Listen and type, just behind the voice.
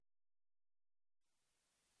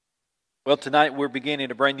Well, tonight we're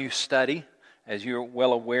beginning a brand new study, as you're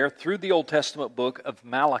well aware, through the Old Testament book of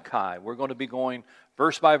Malachi. We're going to be going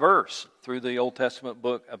verse by verse through the Old Testament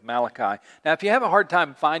book of Malachi. Now, if you have a hard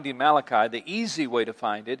time finding Malachi, the easy way to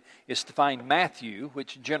find it is to find Matthew,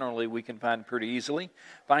 which generally we can find pretty easily.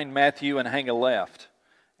 Find Matthew and hang a left,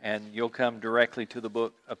 and you'll come directly to the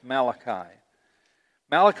book of Malachi.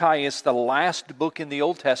 Malachi is the last book in the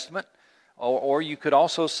Old Testament. Or you could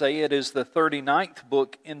also say it is the 39th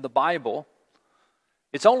book in the Bible.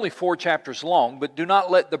 It's only 4 chapters long, but do not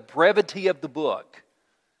let the brevity of the book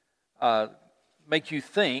make you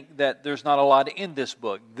think that there's not a lot in this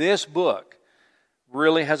book. This book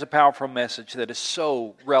really has a powerful message that is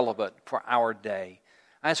so relevant for our day.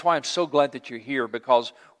 That's why I'm so glad that you're here,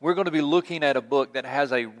 because we're going to be looking at a book that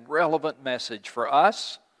has a relevant message for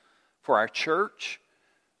us, for our church,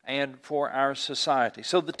 and for our society.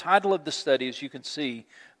 So the title of the study, as you can see,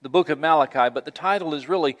 the book of Malachi, but the title is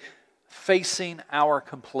really Facing Our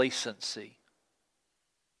Complacency.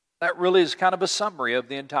 That really is kind of a summary of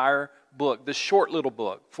the entire book. This short little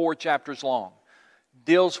book, 4 chapters long,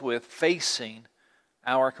 deals with facing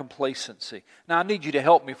our complacency. Now I need you to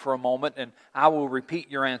help me for a moment, and I will repeat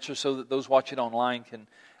your answer so that those watching online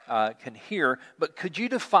can hear. But could you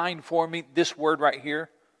define for me this word right here,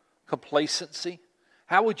 complacency?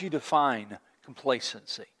 How would you define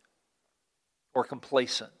complacency or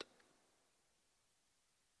complacent?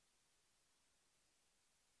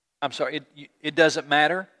 I'm sorry, it doesn't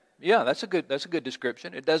matter? Yeah, that's a good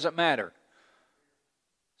description. It doesn't matter.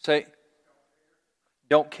 Say,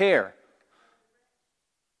 don't care.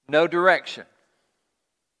 No direction.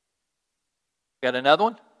 Got another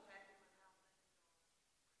one?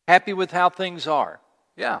 Happy with how things are.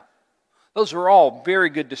 Yeah. Those are all very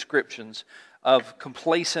good descriptions of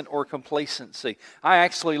complacent or complacency. I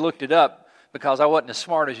actually looked it up because I wasn't as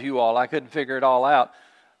smart as you all. I couldn't figure it all out.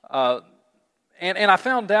 And I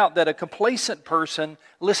found out that a complacent person,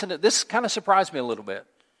 listen, this kind of surprised me a little bit.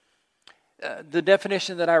 The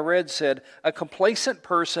definition that I read said, a complacent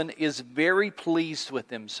person is very pleased with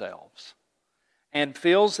themselves and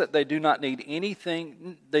feels that they do not need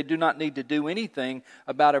to do anything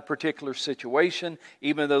about a particular situation,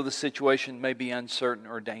 even though the situation may be uncertain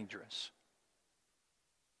or dangerous.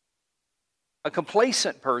 A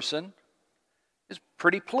complacent person is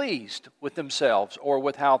pretty pleased with themselves or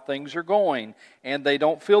with how things are going, and they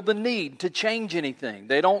don't feel the need to change anything.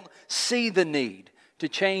 They don't see the need to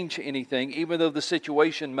change anything, even though the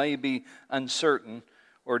situation may be uncertain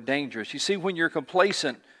or dangerous. You see, when you're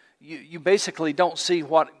complacent, you basically don't see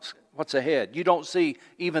what's ahead. You don't see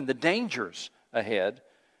even the dangers ahead.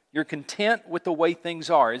 You're content with the way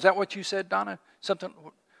things are. Is that what you said, Donna? Something?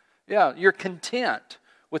 Yeah, you're content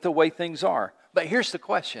with the way things are. But here's the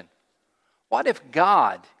question. What if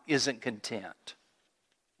God isn't content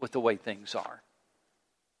with the way things are?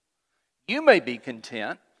 You may be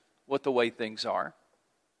content with the way things are,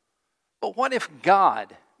 but what if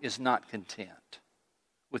God is not content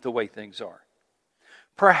with the way things are?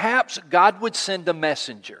 Perhaps God would send a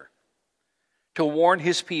messenger to warn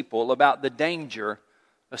His people about the danger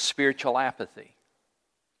of spiritual apathy.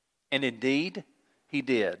 And indeed, He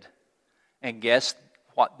did. And guess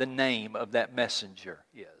what the name of that messenger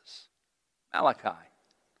is? Malachi.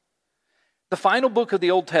 The final book of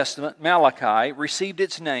the Old Testament, Malachi, received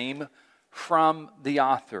its name from the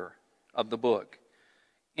author of the book.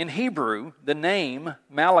 In Hebrew, the name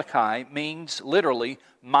Malachi means literally,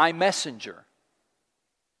 my messenger.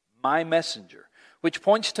 My messenger. Which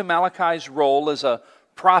points to Malachi's role as a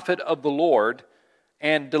prophet of the Lord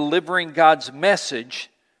and delivering God's message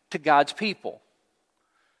to God's people.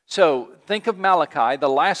 So think of Malachi, the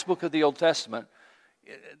last book of the Old Testament.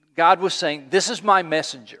 God was saying, this is my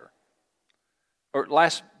messenger. Or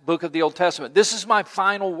last book of the Old Testament, this is my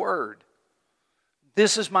final word.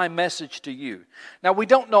 This is my message to you. Now, we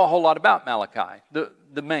don't know a whole lot about Malachi,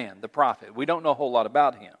 the man, the prophet. We don't know a whole lot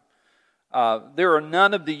about him. There are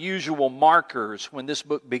none of the usual markers when this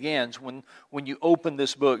book begins. When you open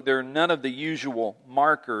this book, there are none of the usual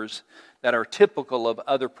markers that are typical of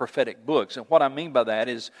other prophetic books. And what I mean by that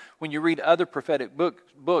is when you read other prophetic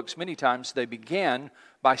books, many times they begin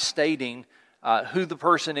by stating who the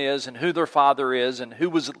person is and who their father is and who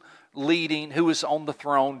was leading, who was on the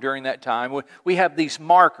throne during that time. We have these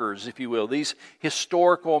markers, if you will, these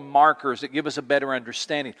historical markers that give us a better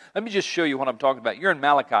understanding. Let me just show you what I'm talking about. You're in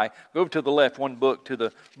Malachi. Go over to the left one book to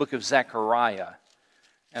the book of Zechariah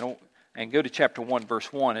and go to chapter 1,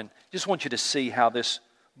 verse 1. And just want you to see how this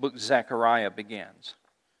book Zechariah begins.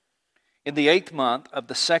 In the 8th month of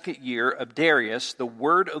the 2nd year of Darius, the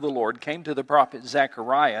word of the Lord came to the prophet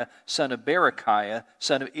Zechariah, son of Berechiah,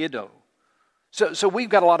 son of Iddo. So we've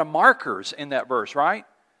got a lot of markers in that verse, right?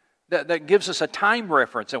 That gives us a time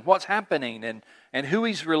reference and what's happening and who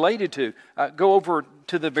he's related to. Go over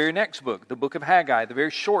to the very next book, the book of Haggai, the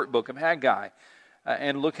very short book of Haggai.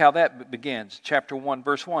 And look how that begins. Chapter 1,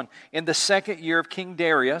 verse 1. In the 2nd year of King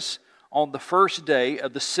Darius, on the 1st day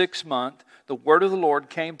of the 6th month, the word of the Lord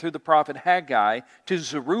came through the prophet Haggai to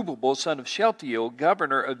Zerubbabel, son of Shealtiel,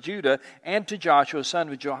 governor of Judah, and to Joshua, son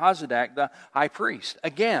of Jehozadak, the high priest.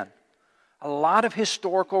 Again, a lot of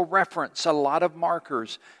historical reference, a lot of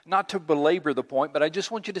markers. Not to belabor the point, but I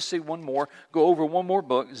just want you to see one more, go over one more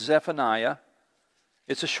book, Zephaniah.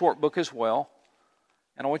 It's a short book as well.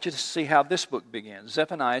 And I want you to see how this book begins.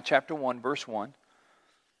 Zephaniah chapter 1, verse 1.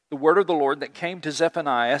 The word of the Lord that came to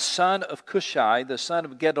Zephaniah, son of Cushai, the son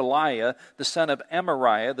of Gedaliah, the son of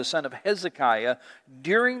Amariah, the son of Hezekiah,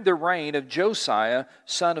 during the reign of Josiah,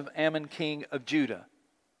 son of Ammon, king of Judah.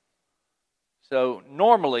 So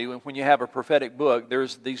normally when you have a prophetic book,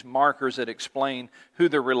 there's these markers that explain who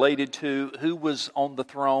they're related to, who was on the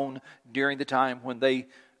throne during the time when they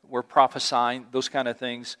were prophesying, those kind of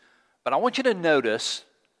things. But I want you to notice,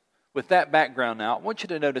 with that background now, I want you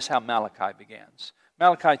to notice how Malachi begins.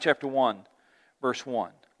 Malachi chapter 1, verse 1.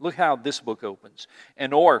 Look how this book opens.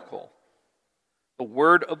 An oracle, the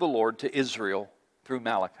word of the Lord to Israel through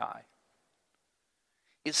Malachi.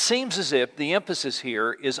 It seems as if the emphasis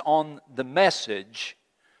here is on the message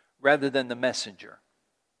rather than the messenger.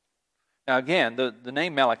 Now again, the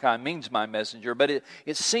name Malachi means my messenger, but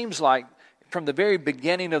it seems like from the very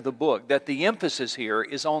beginning of the book that the emphasis here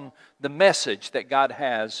is on the message that God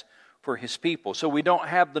has for His people. So we don't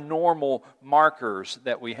have the normal markers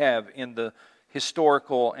that we have in the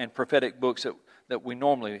historical and prophetic books that we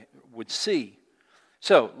normally would see.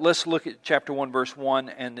 So let's look at chapter 1, verse 1,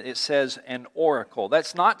 and it says an oracle.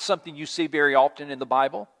 That's not something you see very often in the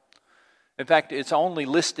Bible. In fact, it's only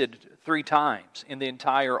listed 3 times in the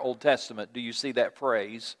entire Old Testament. Do you see that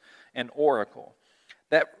phrase, an oracle?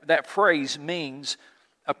 That phrase means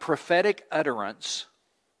a prophetic utterance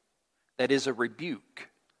that is a rebuke.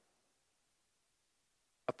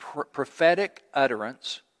 A prophetic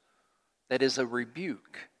utterance that is a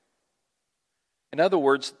rebuke. In other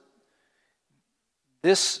words,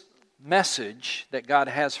 this message that God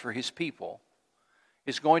has for His people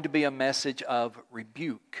is going to be a message of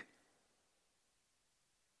rebuke.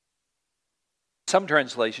 Some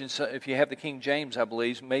translations, if you have the King James, I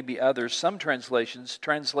believe, maybe others, some translations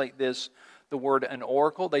translate this, the word an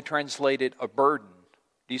oracle, they translate it a burden.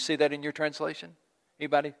 Do you see that in your translation?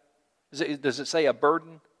 Anybody? Does it say a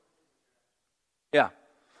burden? Yeah.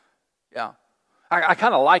 I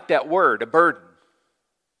kind of like that word, a burden.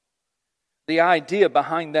 The idea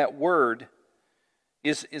behind that word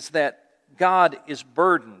is that God is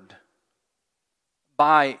burdened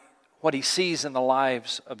by what He sees in the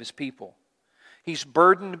lives of His people. He's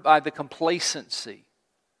burdened by the complacency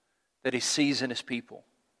that He sees in His people.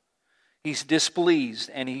 He's displeased,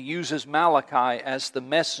 and He uses Malachi as the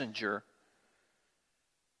messenger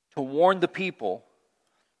to warn the people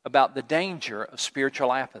about the danger of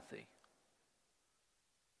spiritual apathy.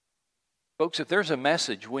 Folks, if there's a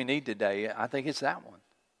message we need today, I think it's that one.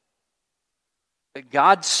 That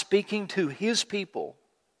God's speaking to His people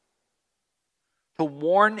to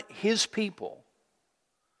warn His people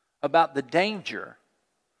about the danger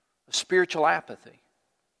of spiritual apathy.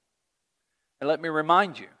 And let me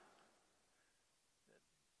remind you,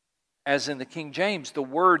 as in the King James, the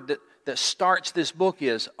word that starts this book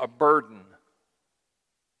is a burden.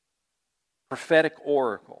 Prophetic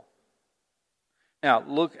oracle. Now,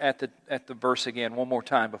 look at the verse again one more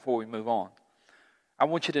time before we move on. I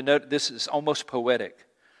want you to note this is almost poetic.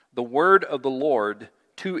 The word of the Lord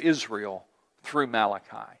to Israel through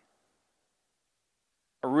Malachi.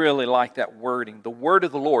 I really like that wording. The word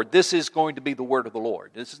of the Lord. This is going to be the word of the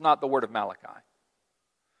Lord. This is not the word of Malachi.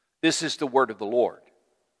 This is the word of the Lord.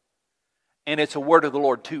 And it's a word of the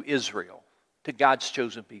Lord to Israel, to God's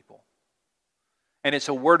chosen people. And it's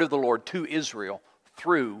a word of the Lord to Israel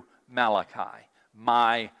through Malachi,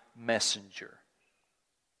 my messenger.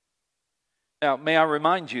 Now, may I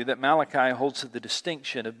remind you that Malachi holds the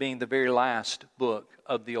distinction of being the very last book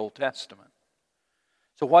of the Old Testament.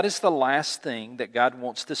 So what is the last thing that God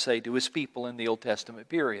wants to say to His people in the Old Testament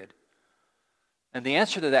period? And the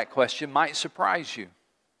answer to that question might surprise you.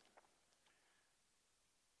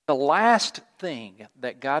 The last thing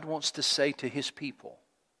that God wants to say to His people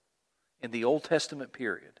in the Old Testament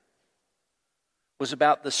period was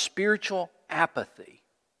about the spiritual apathy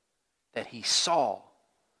that He saw,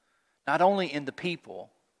 not only in the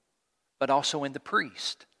people, but also in the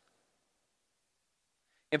priest.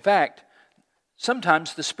 In fact,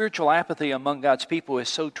 Sometimes the spiritual apathy among God's people is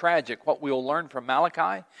so tragic. What we'll learn from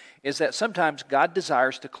Malachi is that sometimes God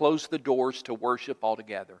desires to close the doors to worship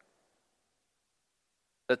altogether.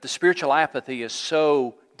 That the spiritual apathy is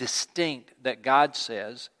so distinct that God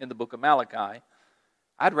says in the book of Malachi,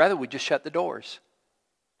 I'd rather we just shut the doors.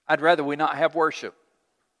 I'd rather we not have worship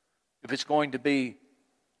if it's going to be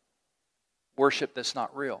worship that's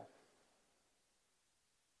not real.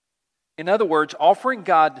 In other words, offering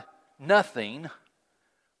God nothing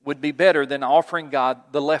would be better than offering God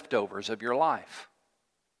the leftovers of your life.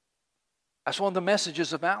 That's one of the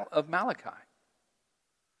messages of Malachi.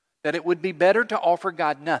 That it would be better to offer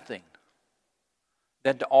God nothing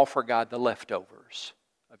than to offer God the leftovers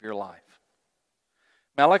of your life.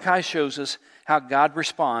 Malachi shows us how God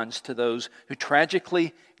responds to those who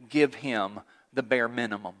tragically give Him the bare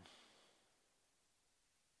minimum.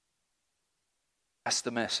 That's the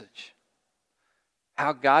message.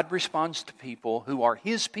 How God responds to people who are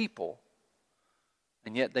His people,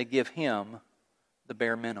 and yet they give Him the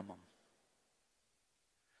bare minimum.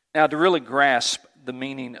 Now, to really grasp the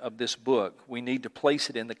meaning of this book, we need to place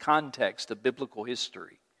it in the context of biblical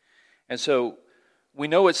history. And so, we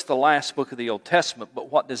know it's the last book of the Old Testament, but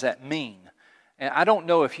what does that mean? And I don't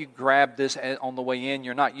know if you grabbed this on the way in.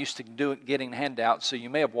 You're not used to getting handouts, so you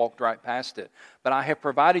may have walked right past it. But I have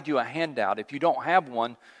provided you a handout. If you don't have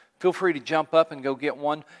one, feel free to jump up and go get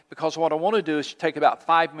one, because what I want to do is take about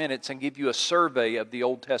 5 minutes and give you a survey of the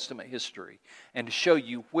Old Testament history and to show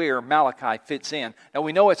you where Malachi fits in. Now,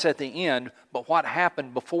 we know it's at the end, but what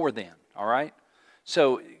happened before then, all right?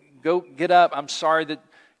 So go get up. I'm sorry that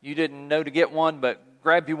you didn't know to get one, but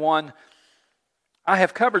grab you one. I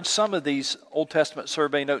have covered some of these Old Testament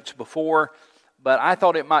survey notes before, but I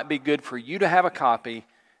thought it might be good for you to have a copy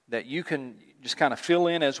that you can just kind of fill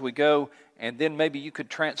in as we go, and then maybe you could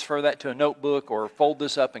transfer that to a notebook or fold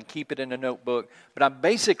this up and keep it in a notebook. But I'm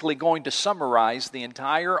basically going to summarize the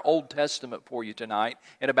entire Old Testament for you tonight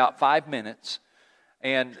in about 5 minutes,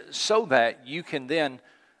 and so that you can then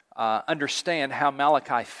understand how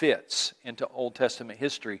Malachi fits into Old Testament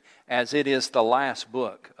history, as it is the last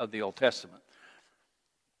book of the Old Testament.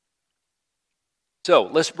 So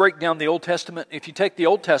let's break down the Old Testament. If you take the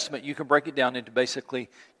Old Testament, you can break it down into basically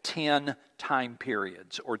 10 time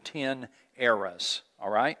periods or 10 eras,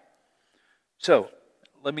 all right? So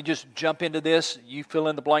let me just jump into this. You fill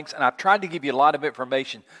in the blanks, and I've tried to give you a lot of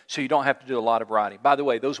information so you don't have to do a lot of writing. By the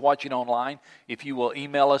way, those watching online, if you will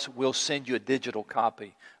email us, we'll send you a digital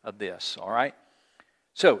copy of this, all right?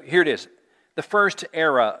 So here it is. The first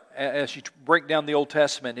era, as you break down the Old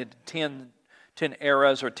Testament into 10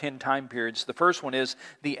 eras or 10 time periods, the first one is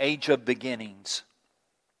the Age of Beginnings.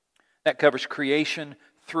 That covers creation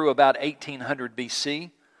through about 1800 BC.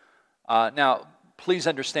 Now, please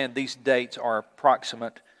understand these dates are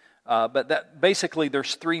approximate, but that basically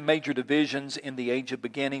there's 3 major divisions in the Age of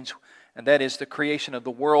Beginnings, and that is the creation of the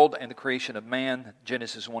world and the creation of man,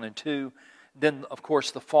 Genesis 1 and 2. Then, of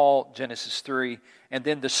course, the fall, Genesis 3, and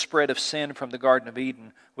then the spread of sin from the Garden of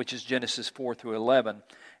Eden, which is Genesis 4 through 11.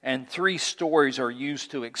 And 3 stories are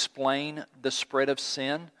used to explain the spread of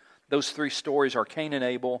sin. Those 3 stories are Cain and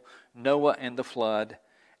Abel, Noah and the flood,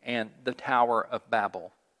 and the Tower of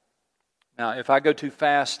Babel. Now, if I go too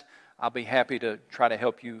fast, I'll be happy to try to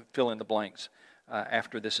help you fill in the blanks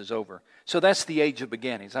after this is over. So that's the Age of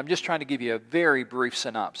Beginnings. I'm just trying to give you a very brief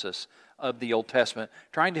synopsis of the Old Testament,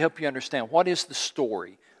 trying to help you understand what is the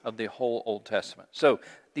story of the whole Old Testament. So,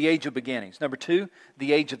 the Age of Beginnings. Number 2,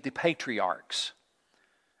 the Age of the Patriarchs.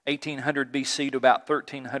 1800 BC to about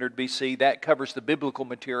 1300 BC. That covers the biblical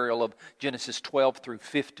material of Genesis 12 through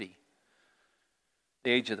 50.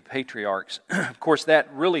 The Age of the Patriarchs. Of course, that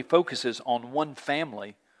really focuses on one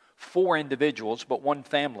family, 4 individuals, but one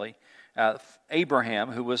family.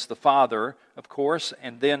 Abraham, who was the father, of course,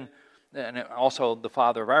 and also the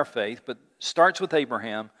father of our faith, but starts with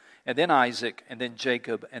Abraham, and then Isaac, and then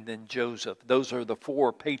Jacob, and then Joseph. Those are the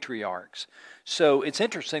 4 patriarchs. So it's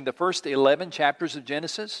interesting, the first 11 chapters of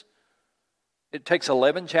Genesis, it takes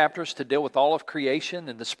 11 chapters to deal with all of creation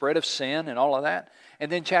and the spread of sin and all of that.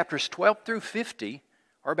 And then chapters 12 through 50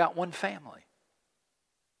 are about one family.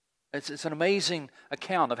 It's an amazing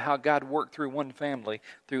account of how God worked through one family,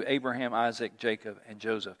 through Abraham, Isaac, Jacob, and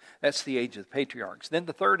Joseph. That's the age of the patriarchs. Then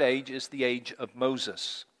the third age is the age of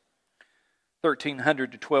Moses,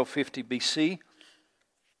 1300 to 1250 BC.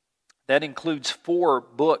 That includes 4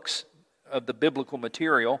 books of the biblical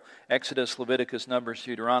material, Exodus, Leviticus, Numbers,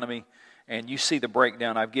 Deuteronomy, and you see the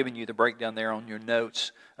breakdown. I've given you the breakdown there on your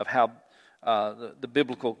notes of how the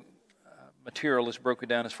biblical material is broken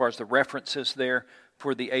down as far as the references there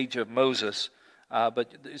for the age of Moses.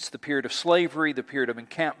 But it's the period of slavery, the period of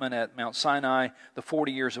encampment at Mount Sinai, the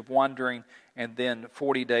 40 years of wandering, and then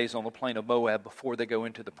 40 days on the plain of Moab before they go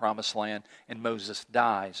into the promised land. And Moses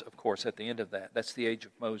dies, of course, at the end of that. That's the age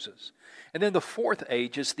of Moses. And then the fourth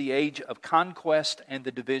age is the age of conquest and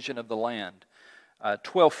the division of the land.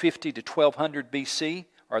 1250 to 1200 BC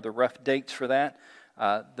are the rough dates for that.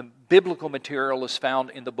 The biblical material is found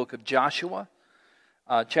in the book of Joshua.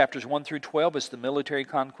 Chapters 1 through 12 is the military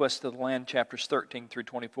conquest of the land. Chapters 13 through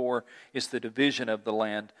 24 is the division of the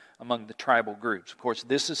land among the tribal groups. Of course,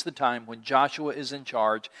 this is the time when Joshua is in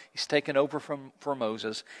charge. He's taken over from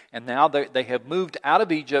Moses, and now they have moved out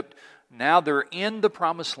of Egypt. Now they're in the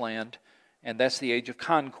promised land, and that's the age of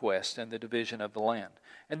conquest and the division of the land.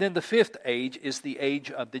 And then the fifth age is the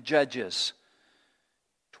age of the judges,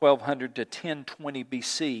 1200 to 1020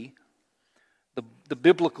 BC. The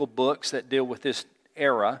biblical books that deal with this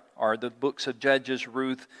era are the books of Judges,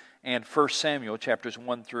 Ruth, and 1 Samuel, chapters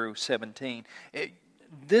 1 through 17.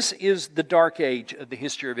 This is the dark age of the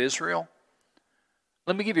history of Israel.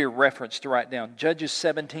 Let me give you a reference to write down. Judges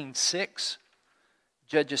 17:6.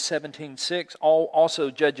 Judges 17:6. Also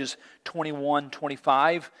Judges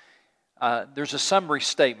 21:25. There's a summary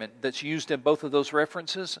statement that's used in both of those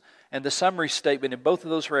references. And the summary statement in both of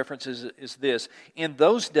those references is this: in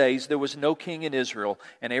those days there was no king in Israel,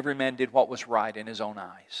 and every man did what was right in his own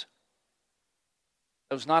eyes.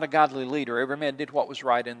 There was not a godly leader. Every man did what was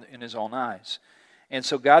right in his own eyes. And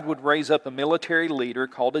so God would raise up a military leader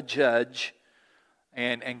called a judge,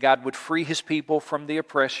 and God would free His people from the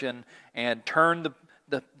oppression and turn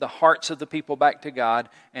the hearts of the people back to God,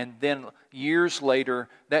 and then years later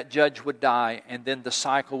that judge would die, and then the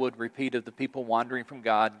cycle would repeat of the people wandering from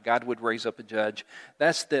God. God would raise up a judge.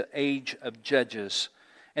 That's the age of judges.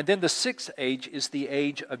 And then the sixth age is the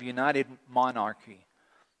age of united monarchy.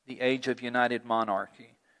 The age of united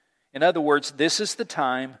monarchy. In other words, this is the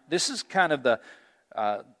time, this is kind of the,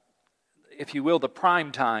 if you will, the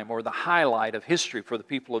prime time or the highlight of history for the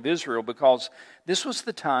people of Israel, because this was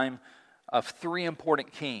the time of three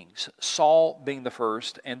important kings, Saul being the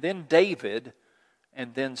first, and then David,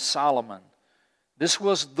 and then Solomon. This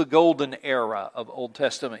was the golden era of Old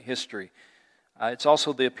Testament history. It's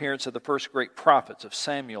also the appearance of the first great prophets of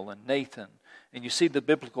Samuel and Nathan. And you see the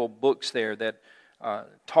biblical books there that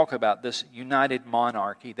talk about this united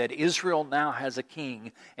monarchy, that Israel now has a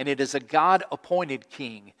king, and it is a God-appointed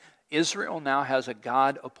king. Israel now has a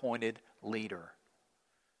God-appointed leader.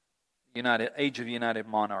 Age of united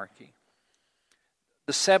monarchy.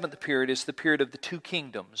 The seventh period is the period of the two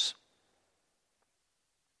kingdoms.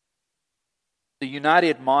 The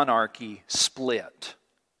united monarchy split.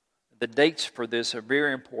 The dates for this are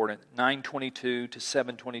very important. 922 to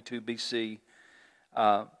 722 BC.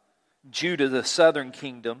 Judah, the southern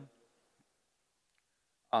kingdom,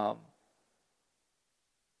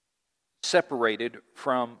 separated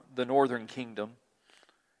from the northern kingdom.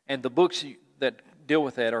 And the books that deal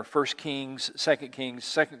with that are 1 Kings, 2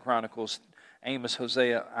 Kings, 2 Chronicles, Amos,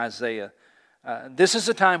 Hosea, Isaiah. This is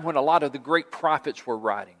a time when a lot of the great prophets were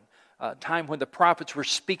writing. A time when the prophets were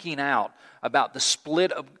speaking out about the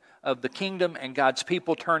split of the kingdom and God's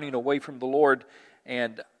people turning away from the Lord.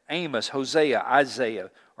 And Amos, Hosea,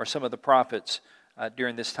 Isaiah are some of the prophets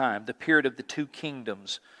during this time. The period of the two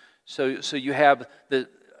kingdoms. So you have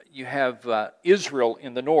Israel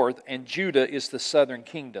in the north, and Judah is the southern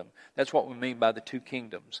kingdom. That's what we mean by the two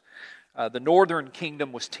kingdoms. The northern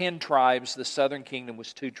kingdom was 10 tribes. The southern kingdom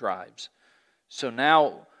was 2 tribes. So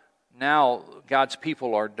now God's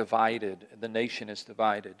people are divided. The nation is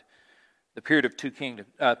divided. The period of two kingdoms.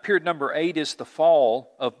 Period number 8 is the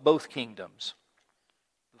fall of both kingdoms.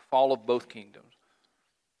 The fall of both kingdoms.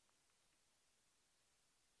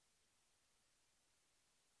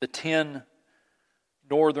 The 10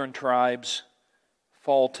 northern tribes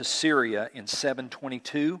fall to Syria in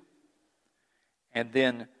 722, and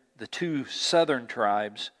then the 2 southern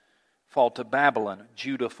tribes fall to Babylon.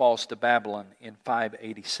 Judah falls to Babylon in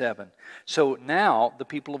 587. So now the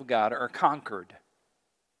people of God are conquered.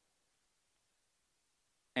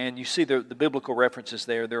 And you see the biblical references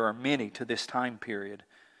there. There are many to this time period.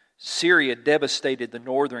 Syria devastated the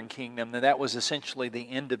northern kingdom, and that was essentially the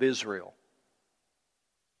end of Israel.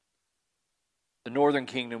 The northern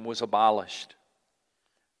kingdom was abolished.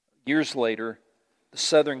 Years later, the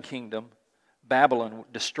southern kingdom, Babylon,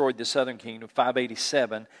 destroyed the southern kingdom,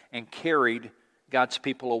 587, and carried God's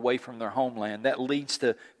people away from their homeland. That leads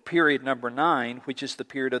to period number 9, which is the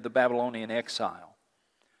period of the Babylonian exile,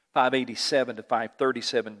 587 to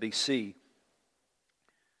 537 BC.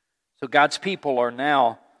 So God's people are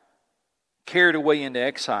now carried away into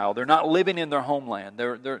exile. They're not living in their homeland.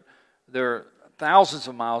 They're thousands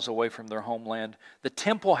of miles away from their homeland. The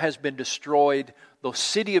temple has been destroyed. The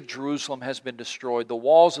city of Jerusalem has been destroyed. The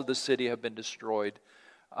walls of the city have been destroyed.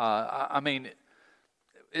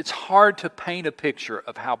 It's hard to paint a picture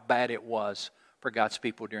of how bad it was for God's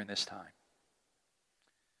people during this time.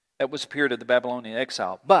 That was the period of the Babylonian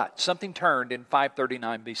exile. But something turned in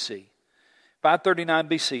 539 BC. 539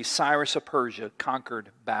 BC, Cyrus of Persia conquered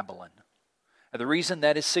Babylon. And the reason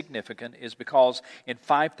that is significant is because in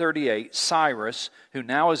 538, Cyrus, who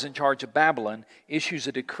now is in charge of Babylon, issues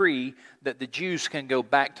a decree that the Jews can go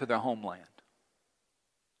back to their homeland.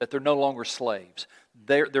 That they're no longer slaves.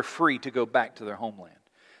 They're free to go back to their homeland.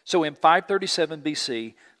 So in 537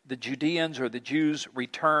 BC, the Judeans or the Jews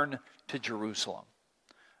return to Jerusalem.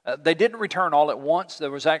 They didn't return all at once. There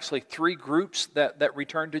was actually 3 groups that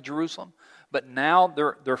returned to Jerusalem. But now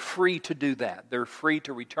they're free to do that. They're free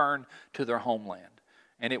to return to their homeland.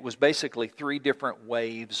 And it was basically 3 different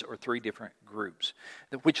waves or 3 different groups,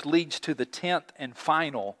 which leads to the 10th and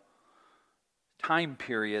final time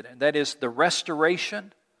period, and that is the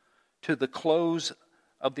restoration to the close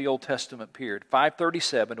of the Old Testament period,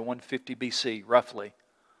 537 to 150 BC, roughly.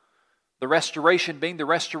 The restoration being the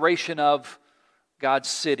restoration of God's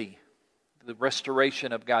city, the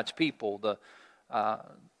restoration of God's people.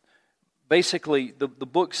 Basically, the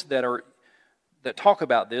books that talk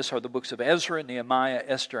about this are the books of Ezra, Nehemiah,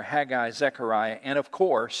 Esther, Haggai, Zechariah, and of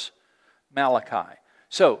course, Malachi.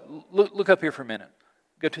 So, look up here for a minute.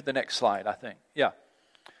 Go to the next slide, I think. Yeah.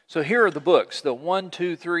 So here are the books, the 1,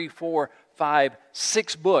 2, 3, 4, 5,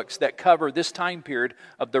 6 books that cover this time period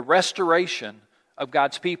of the restoration of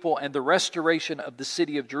God's people and the restoration of the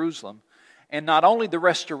city of Jerusalem. And not only the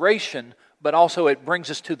restoration, but also it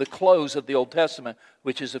brings us to the close of the Old Testament,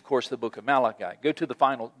 which is, of course, the book of Malachi. Go to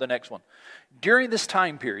the next one. During this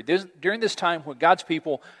time period, during this time when God's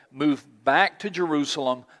people move back to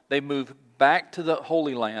Jerusalem, they move back to the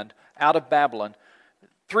Holy Land, out of Babylon,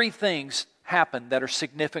 3 things happen that are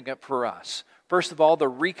significant for us. First of all, the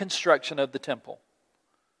reconstruction of the temple.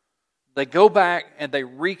 They go back and they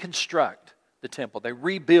reconstruct the temple. They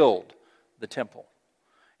rebuild the temple.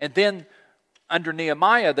 And then under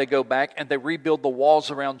Nehemiah, they go back and they rebuild the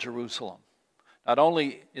walls around Jerusalem. Not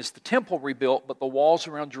only is the temple rebuilt, but the walls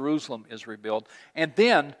around Jerusalem is rebuilt. And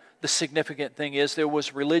then the significant thing is there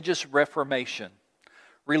was religious reformation.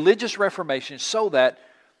 Religious reformation so that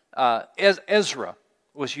Ezra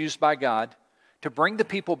was used by God to bring the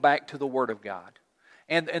people back to the Word of God.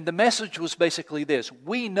 And the message was basically this: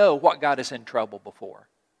 we know what got us in trouble before.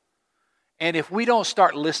 And if we don't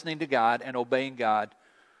start listening to God and obeying God,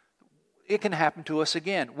 it can happen to us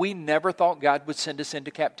again. We never thought God would send us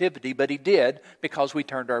into captivity, but He did because we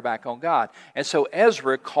turned our back on God. And so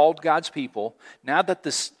Ezra called God's people, now that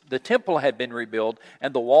the temple had been rebuilt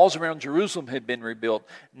and the walls around Jerusalem had been rebuilt,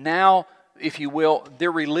 now, if you will,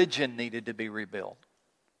 their religion needed to be rebuilt.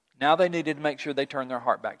 Now they needed to make sure they turned their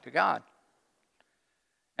heart back to God.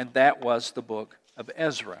 And that was the book of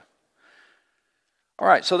Ezra. All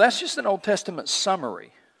right, so that's just an Old Testament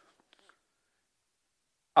summary.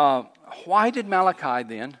 Why did Malachi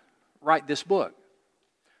then write this book?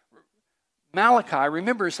 Malachi,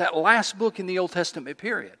 remember, is that last book in the Old Testament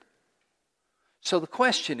period. So the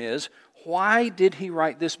question is, why did he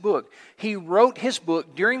write this book? He wrote his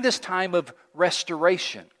book during this time of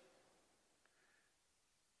restoration.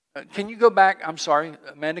 Can you go back? I'm sorry,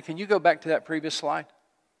 Amanda, can you go back to that previous slide?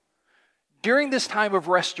 During this time of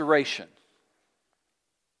restoration,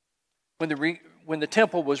 when the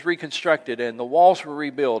temple was reconstructed and the walls were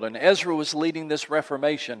rebuilt and Ezra was leading this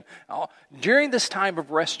reformation, during this time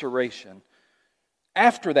of restoration,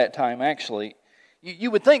 after that time actually,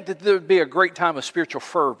 you would think that there would be a great time of spiritual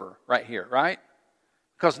fervor right here, right?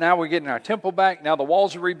 Because now we're getting our temple back, now the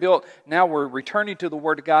walls are rebuilt, now we're returning to the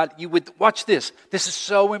Word of God. You would, watch this is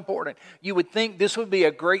so important. You would think this would be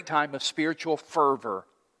a great time of spiritual fervor.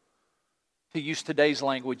 To use today's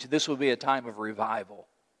language, this would be a time of revival.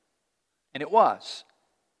 And it was,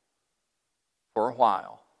 for a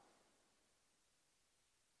while.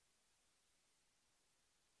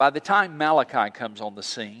 By the time Malachi comes on the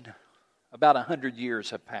scene, about 100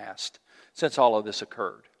 years have passed since all of this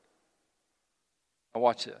occurred. Now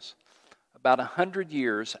watch this. About 100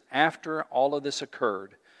 years after all of this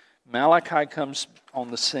occurred, Malachi comes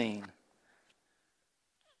on the scene,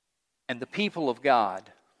 and the people of God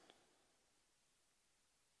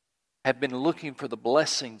have been looking for the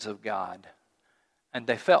blessings of God, and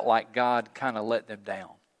they felt like God kind of let them down.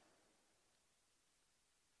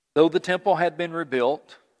 Though the temple had been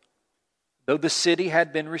rebuilt, though the city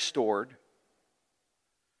had been restored,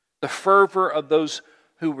 the fervor of those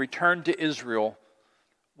who returned to Israel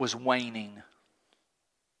was waning.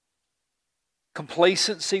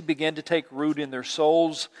 Complacency began to take root in their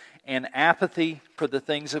souls, and apathy for the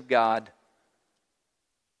things of God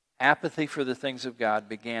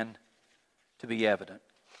began to be evident.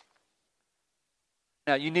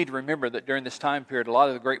 Now, you need to remember that during this time period, a lot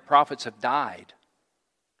of the great prophets have died.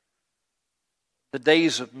 The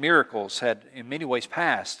days of miracles had in many ways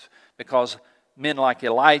passed because men like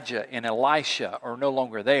Elijah and Elisha are no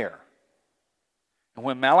longer there. And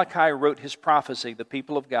when Malachi wrote his prophecy, the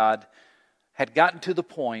people of God had gotten to the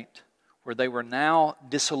point where they were now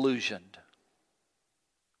disillusioned.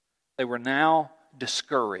 They were now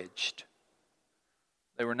discouraged.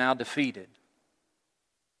 They were now defeated.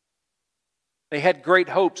 They had great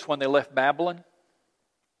hopes when they left Babylon.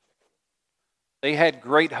 They had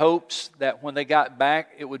great hopes that when they got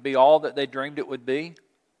back, it would be all that they dreamed it would be.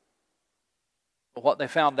 But what they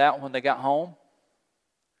found out when they got home,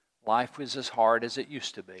 life was as hard as it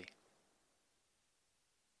used to be.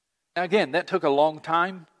 Now again, that took a long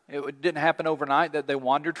time. It didn't happen overnight that they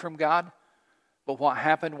wandered from God. But what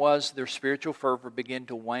happened was their spiritual fervor began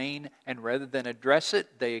to wane, and rather than address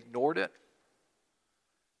it, they ignored it.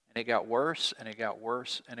 And it got worse, and it got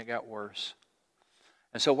worse, and it got worse.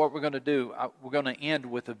 And so what we're going to do, we're going to end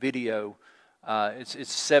with a video.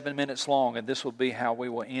 It's 7 minutes long, and this will be how we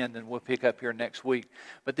will end, and we'll pick up here next week.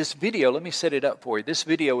 But this video, let me set it up for you. This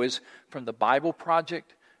video is from the Bible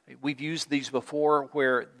Project. We've used these before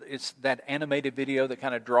where it's that animated video that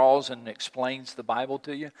kind of draws and explains the Bible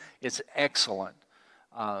to you. It's excellent.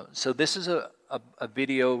 So this is a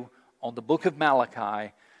video on the book of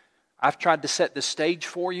Malachi. I've tried to set the stage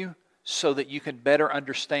for you so that you can better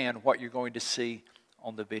understand what you're going to see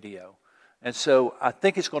on the video. And so I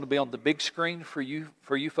think it's going to be on the big screen for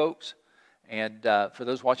you folks. And for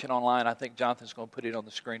those watching online, I think Jonathan's going to put it on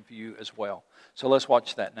the screen for you as well. So let's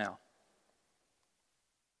watch that now.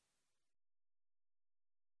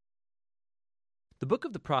 The book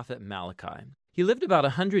of the prophet Malachi. He lived about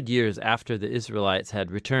 100 years after the Israelites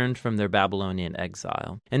had returned from their Babylonian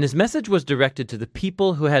exile, and his message was directed to the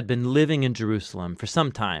people who had been living in Jerusalem for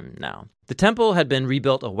some time now. The temple had been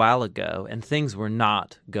rebuilt a while ago, and things were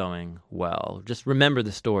not going well. Just remember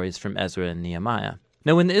the stories from Ezra and Nehemiah.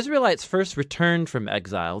 Now, when the Israelites first returned from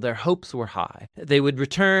exile, their hopes were high. They would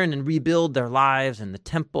return and rebuild their lives and the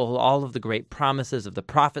temple. All of the great promises of the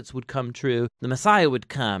prophets would come true. The Messiah would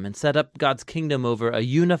come and set up God's kingdom over a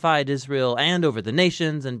unified Israel and over the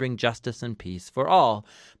nations and bring justice and peace for all.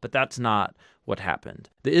 But that's not what happened.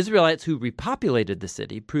 The Israelites who repopulated the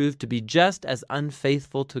city proved to be just as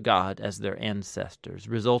unfaithful to God as their ancestors,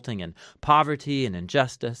 resulting in poverty and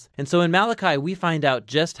injustice. And so in Malachi, we find out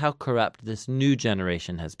just how corrupt this new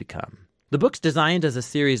generation has become. The book's designed as a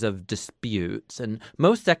series of disputes, and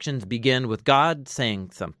most sections begin with God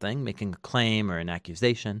saying something, making a claim or an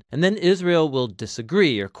accusation, and then Israel will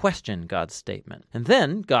disagree or question God's statement. And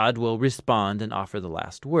then God will respond and offer the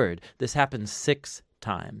last word. This happens 6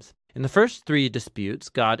 times. In the first 3 disputes,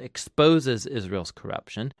 God exposes Israel's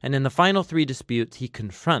corruption, and in the final 3 disputes, he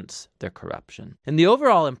confronts their corruption. And the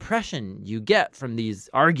overall impression you get from these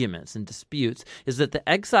arguments and disputes is that the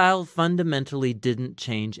exile fundamentally didn't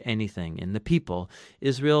change anything in the people.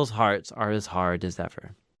 Israel's hearts are as hard as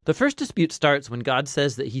ever. The first dispute starts when God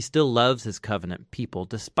says that he still loves his covenant people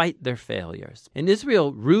despite their failures. And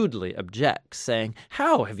Israel rudely objects, saying,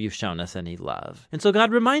 "How have you shown us any love?" And so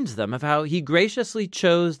God reminds them of how he graciously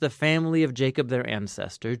chose the family of Jacob, their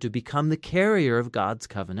ancestor, to become the carrier of God's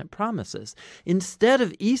covenant promises, instead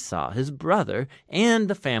of Esau, his brother, and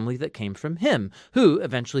the family that came from him, who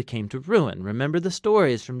eventually came to ruin. Remember the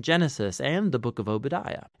stories from Genesis and the book of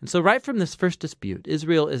Obadiah. And so right from this first dispute,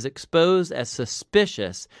 Israel is exposed as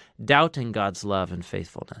suspicious, doubting God's love and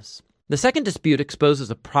faithfulness. The second dispute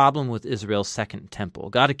exposes a problem with Israel's second temple.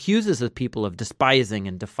 God accuses the people of despising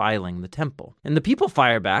and defiling the temple. And the people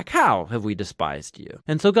fire back, "How have we despised you?"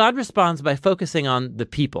 And so God responds by focusing on the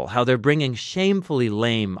people, how they're bringing shamefully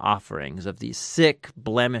lame offerings of these sick,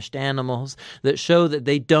 blemished animals that show that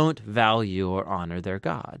they don't value or honor their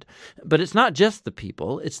God. But it's not just the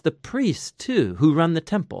people, it's the priests too who run the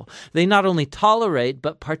temple. They not only tolerate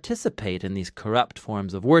but participate in these corrupt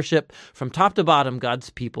forms of worship. From top to bottom, God's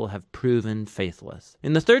people have proven faithless.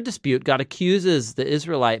 In the third dispute, God accuses the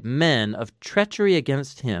Israelite men of treachery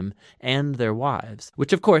against him and their wives,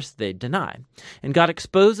 which of course they deny. And God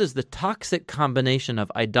exposes the toxic combination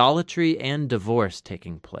of idolatry and divorce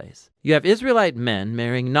taking place. You have Israelite men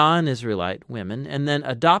marrying non-Israelite women and then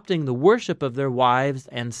adopting the worship of their wives'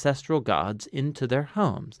 ancestral gods into their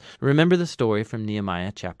homes. Remember the story from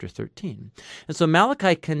Nehemiah chapter 13. And so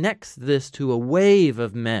Malachi connects this to a wave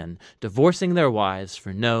of men divorcing their wives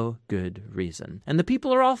for no good reason. And the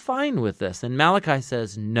people are all fine with this. And Malachi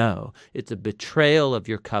says, no, it's a betrayal of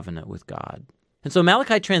your covenant with God. And so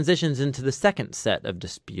Malachi transitions into the second set of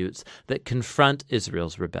disputes that confront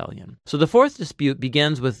Israel's rebellion. So the fourth dispute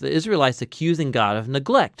begins with the Israelites accusing God of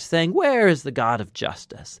neglect, saying, where is the God of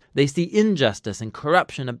justice? They see injustice and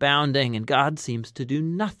corruption abounding, and God seems to do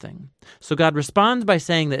nothing. So God responds by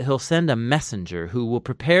saying that he'll send a messenger who will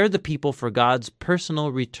prepare the people for God's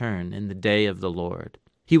personal return in the day of the Lord.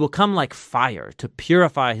 He will come like fire to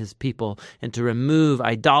purify his people and to remove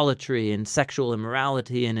idolatry and sexual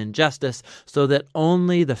immorality and injustice so that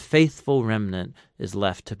only the faithful remnant is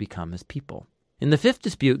left to become his people. In the fifth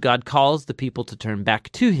dispute, God calls the people to turn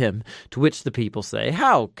back to him, to which the people say,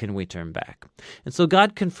 how can we turn back? And so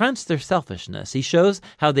God confronts their selfishness. He shows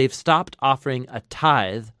how they've stopped offering a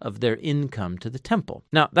tithe of their income to the temple.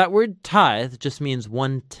 Now, that word tithe just means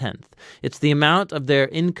 1/10. It's the amount of their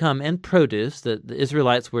income and produce that the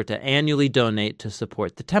Israelites were to annually donate to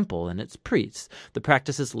support the temple and its priests, the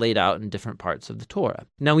practices laid out in different parts of the Torah.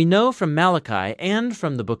 Now, we know from Malachi and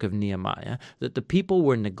from the book of Nehemiah that the people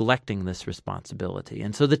were neglecting this responsibility.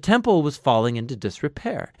 And so the temple was falling into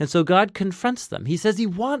disrepair. And so God confronts them. He says he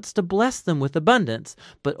wants to bless them with abundance,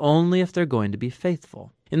 but only if they're going to be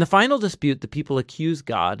faithful. In the final dispute, the people accuse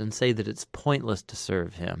God and say that it's pointless to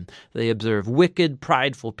serve him. They observe wicked,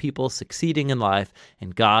 prideful people succeeding in life,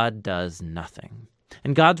 and God does nothing.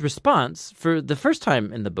 And God's response, for the first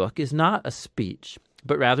time in the book, is not a speech,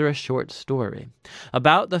 but rather a short story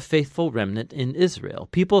about the faithful remnant in Israel,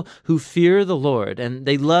 people who fear the Lord, and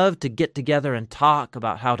they love to get together and talk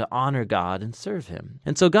about how to honor God and serve him.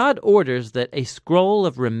 And so God orders that a scroll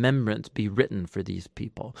of remembrance be written for these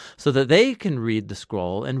people, so that they can read the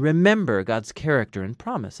scroll and remember God's character and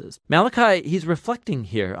promises. Malachi, he's reflecting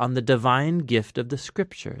here on the divine gift of the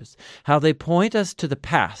Scriptures, how they point us to the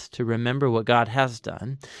past to remember what God has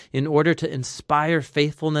done in order to inspire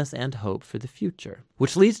faithfulness and hope for the future.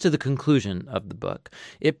 Which leads to the conclusion of the book.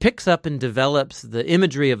 It picks up and develops the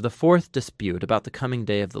imagery of the fourth dispute about the coming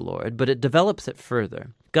day of the Lord, but it develops it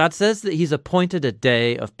further. God says that he's appointed a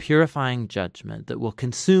day of purifying judgment that will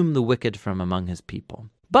consume the wicked from among his people.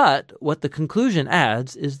 But what the conclusion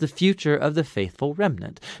adds is the future of the faithful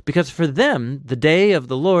remnant, because for them, the day of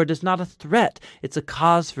the Lord is not a threat, it's a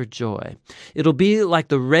cause for joy. It'll be like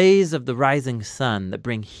the rays of the rising sun that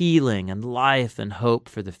bring healing and life and hope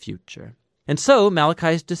for the future. And so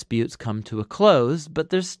Malachi's disputes come to a close, but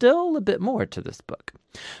there's still a bit more to this book.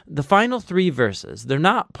 The final 3 verses, they're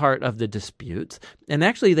not part of the disputes, and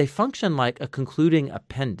actually they function like a concluding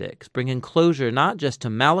appendix, bringing closure not just to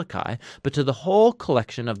Malachi, but to the whole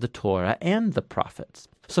collection of the Torah and the prophets.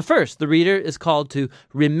 So first, the reader is called to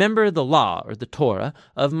remember the law, or the Torah,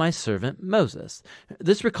 of my servant Moses.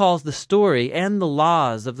 This recalls the story and the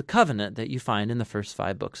laws of the covenant that you find in the first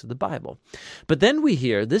 5 books of the Bible. But then we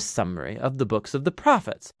hear this summary of the books of the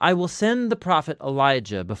prophets. I will send the prophet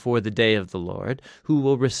Elijah before the day of the Lord, who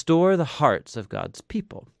will restore the hearts of God's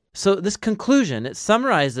people. So this conclusion, it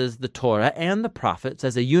summarizes the Torah and the prophets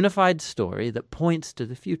as a unified story that points to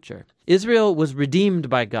the future. Israel was redeemed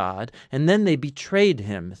by God, and then they betrayed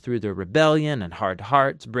him through their rebellion and hard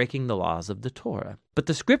hearts, breaking the laws of the Torah. But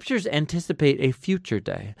the scriptures anticipate a future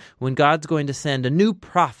day when God's going to send a new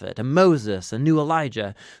prophet, a Moses, a new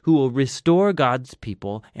Elijah, who will restore God's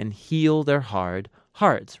people and heal their hard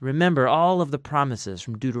hearts. Remember all of the promises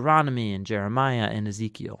from Deuteronomy and Jeremiah and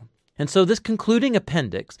Ezekiel. And so this concluding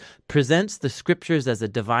appendix presents the scriptures as a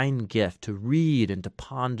divine gift to read and to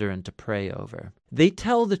ponder and to pray over. They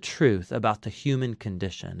tell the truth about the human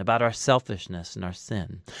condition, about our selfishness and our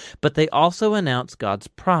sin. But they also announce God's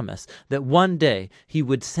promise that one day he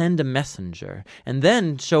would send a messenger and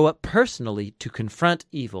then show up personally to confront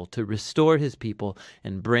evil, to restore his people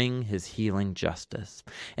and bring his healing justice.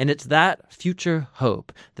 And it's that future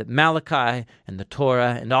hope that Malachi and the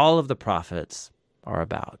Torah and all of the prophets are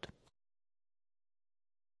about.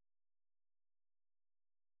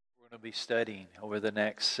 We're going to be studying over the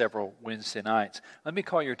next several Wednesday nights. Let me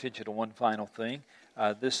call your attention to one final thing.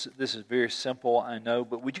 This is very simple, I know,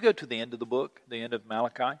 but would you go to the end of the book, the end of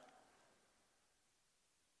Malachi?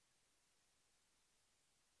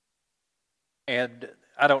 And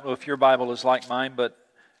I don't know if your Bible is like mine, but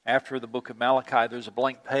after the book of Malachi, there's a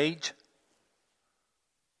blank page.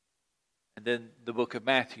 And then the book of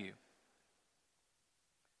Matthew.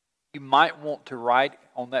 You might want to write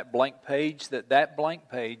on that blank page that blank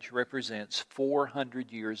page represents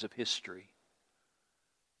 400 years of history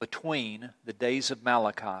between the days of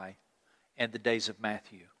Malachi and the days of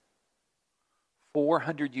Matthew.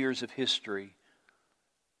 400 years of history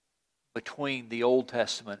between the Old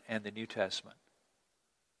Testament and the New Testament.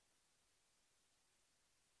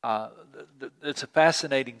 It's a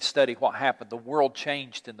fascinating study what happened. The world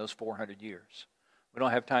changed in those 400 years. We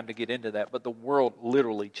don't have time to get into that, but the world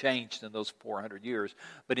literally changed in those 400 years.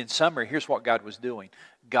 But in summary, here's what God was doing.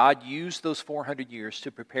 God used those 400 years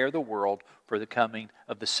to prepare the world for the coming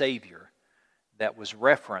of the Savior that was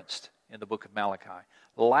referenced in the book of Malachi.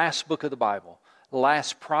 The last book of the Bible, the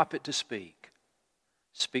last prophet to speak,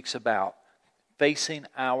 speaks about facing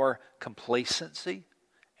our complacency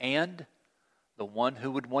and the one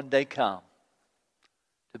who would one day come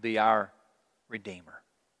to be our Redeemer.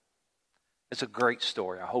 It's a great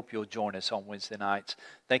story. I hope you'll join us on Wednesday nights.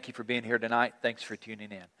 Thank you for being here tonight. Thanks for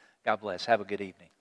tuning in. God bless. Have a good evening.